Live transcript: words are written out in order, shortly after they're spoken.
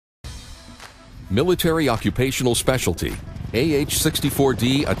Military Occupational Specialty,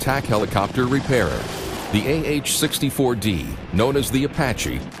 AH-64D Attack Helicopter Repairer. The AH-64D, known as the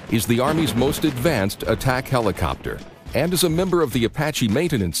Apache, is the Army's most advanced attack helicopter. And as a member of the Apache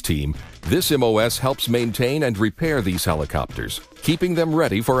maintenance team, this MOS helps maintain and repair these helicopters, keeping them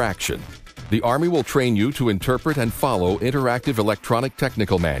ready for action. The Army will train you to interpret and follow interactive electronic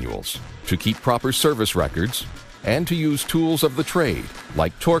technical manuals, to keep proper service records, and to use tools of the trade,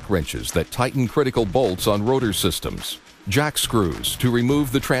 like torque wrenches that tighten critical bolts on rotor systems, jack screws to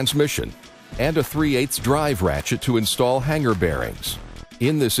remove the transmission, and a 3/8 drive ratchet to install hanger bearings.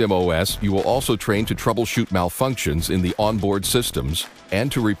 In this MOS, you will also train to troubleshoot malfunctions in the onboard systems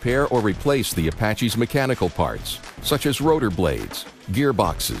and to repair or replace the Apache's mechanical parts, such as rotor blades,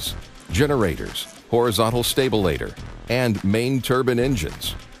 gearboxes, generators, horizontal stabilator, and main turbine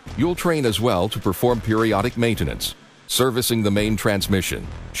engines. You'll train as well to perform periodic maintenance, servicing the main transmission,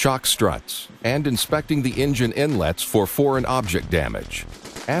 shock struts, and inspecting the engine inlets for foreign object damage.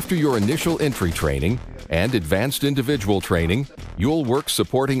 After your initial entry training and advanced individual training, you'll work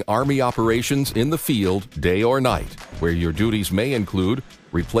supporting Army operations in the field day or night, where your duties may include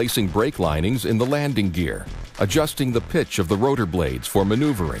replacing brake linings in the landing gear, adjusting the pitch of the rotor blades for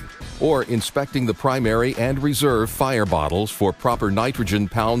maneuvering, or inspecting the primary and reserve fire bottles for proper nitrogen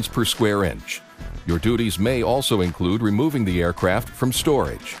pounds per square inch. Your duties may also include removing the aircraft from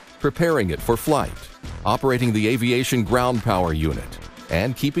storage, preparing it for flight, operating the aviation ground power unit,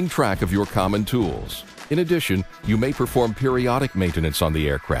 and keeping track of your common tools. In addition, you may perform periodic maintenance on the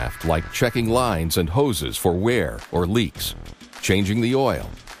aircraft, like checking lines and hoses for wear or leaks, changing the oil,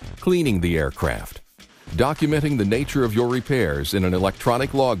 cleaning the aircraft, documenting the nature of your repairs in an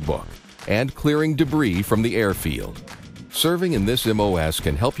electronic logbook, and clearing debris from the airfield. Serving in this MOS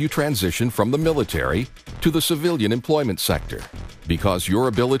can help you transition from the military to the civilian employment sector, because your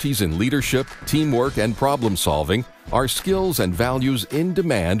abilities in leadership, teamwork, and problem solving are skills and values in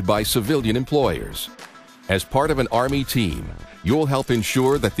demand by civilian employers. As part of an Army team, you'll help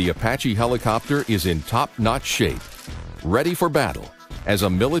ensure that the Apache helicopter is in top-notch shape, ready for battle. As a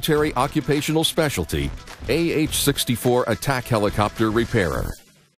military occupational specialty, AH-64 Attack Helicopter Repairer.